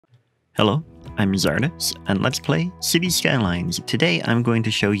Hello, I'm Czardus, and let's play Cities Skylines. Today I'm going to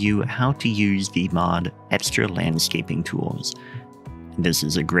show you how to use the mod Extra Landscaping Tools. This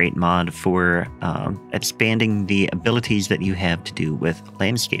is a great mod for expanding the abilities that you have to do with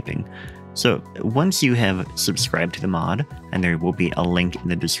landscaping. So once you have subscribed to the mod, and there will be a link in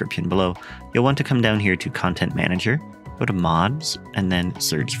the description below, you'll want to come down here to Content Manager, go to Mods, and then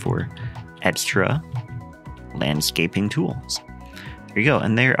search for Extra Landscaping Tools. There you go,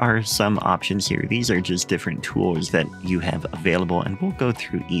 and there are some options here. These are just different tools that you have available, and we'll go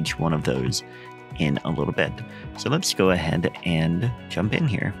through each one of those in a little bit. So let's go ahead and jump in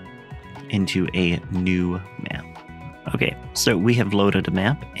here into a new map. Okay, so we have loaded a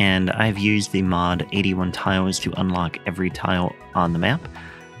map, and I've used the mod 81 tiles to unlock every tile on the map.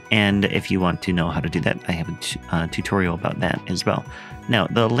 And if you want to know how to do that, I have a tutorial about that as well. Now,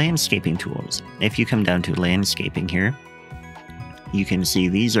 the landscaping tools. If you come down to landscaping here, you can see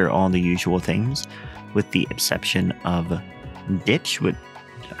these are all the usual things, with the exception of ditch, which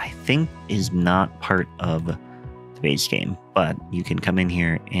I think is not part of the base game. But you can come in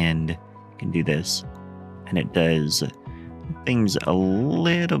here and you can do this, and it does things a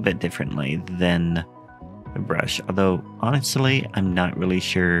little bit differently than the brush. Although, honestly, I'm not really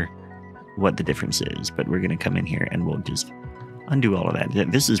sure what the difference is, but we're going to come in here and we'll just undo all of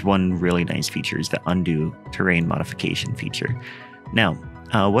that. This is one really nice feature, is the undo terrain modification feature. Now,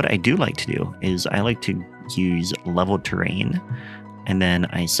 what I do like to do is I like to use level terrain, and then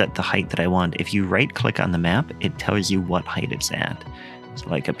I set the height that I want. If you right click on the map, it tells you what height it's at. So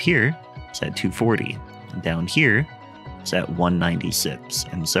like up here, it's at 240. Down here, it's at 196,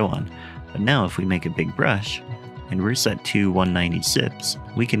 and so on. But now if we make a big brush, and we're set to 196,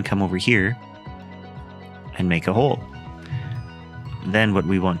 we can come over here and make a hole. Then what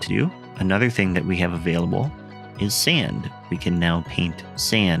we want to do, another thing that we have available, is sand. We can now paint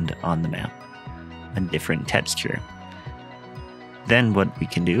sand on the map, a different texture. Then what we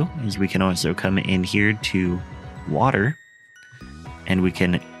can do is we can also come in here to water, and we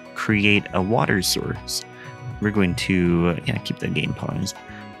can create a water source. We're going to keep the game paused.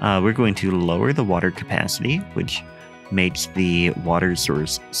 We're going to lower the water capacity, which makes the water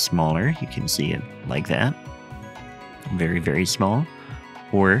source smaller. You can see it like that, very, very small,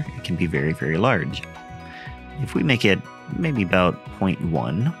 or it can be very, very large. If we make it maybe about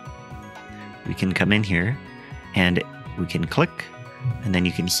 0.1, we can come in here and we can click, and then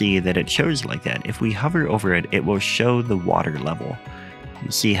you can see that it shows like that. If we hover over it, it will show the water level.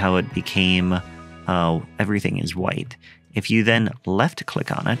 You see how it became, everything is white. If you then left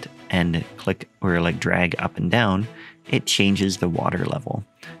click on it and click or like drag up and down, it changes the water level.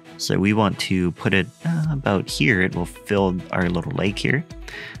 So we want to put it about here. It will fill our little lake here.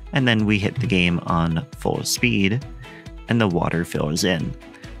 And then we hit the game on full speed, and the water fills in.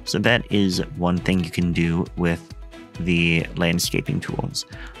 So that is one thing you can do with the landscaping tools.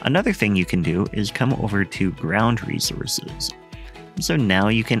 Another thing you can do is come over to ground resources. So now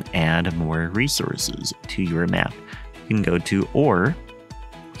you can add more resources to your map. You can go to ore,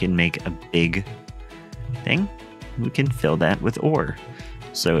 you can make a big thing, we can fill that with ore.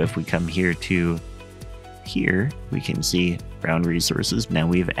 So if we come here to here, we can see ground resources. Now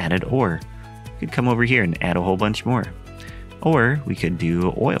we've added ore. We could come over here and add a whole bunch more. Or we could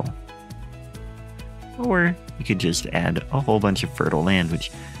do oil. Or we could just add a whole bunch of fertile land,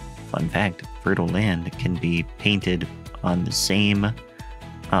 which, fun fact, fertile land can be painted on the same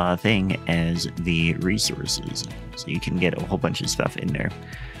thing as the resources. So you can get a whole bunch of stuff in there.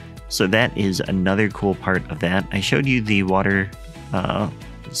 So that is another cool part of that. I showed you the water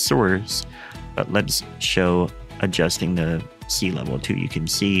source, but let's show adjusting the sea level too. You can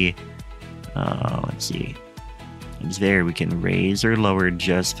see, let's see, it's there. We can raise or lower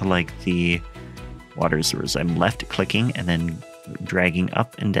just like the water source. I'm left clicking and then dragging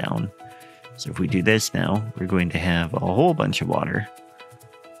up and down. So if we do this now, we're going to have a whole bunch of water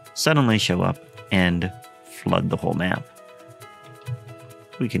suddenly show up and flood the whole map.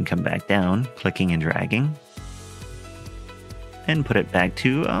 We can come back down, clicking and dragging, and put it back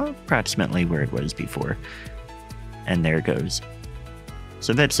to approximately where it was before. And there it goes.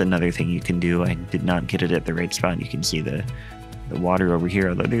 So that's another thing you can do. I did not get it at the right spot. You can see the water over here,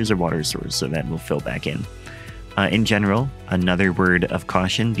 although there's a water source, so that will fill back in. In general, another word of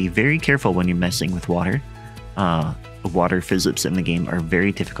caution, be very careful when you're messing with water. Water physics in the game are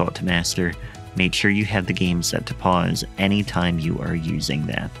very difficult to master. Make sure you have the game set to pause anytime you are using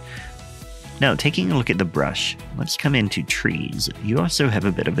that. Now, taking a look at the brush, let's come into trees. You also have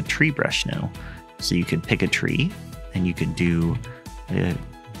a bit of a tree brush now. So you could pick a tree, and you could do a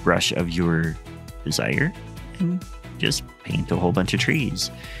brush of your desire, and just paint a whole bunch of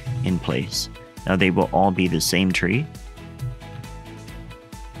trees in place. Now they will all be the same tree,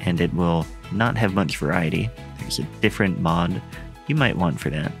 and it will not have much variety. There's a different mod you might want for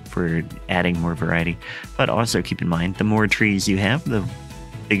that, for adding more variety. But also keep in mind, the more trees you have, the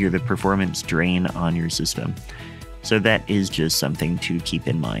bigger the performance drain on your system. So that is just something to keep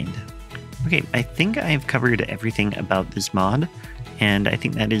in mind. Okay, I think I've covered everything about this mod, and I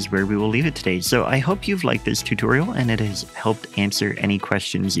think that is where we will leave it today. So I hope you've liked this tutorial and it has helped answer any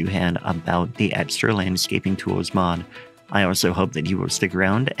questions you had about the Extra Landscaping Tools mod. I also hope that you will stick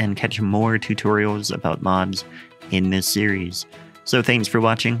around and catch more tutorials about mods in this series. So thanks for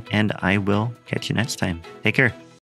watching, and I will catch you next time. Take care.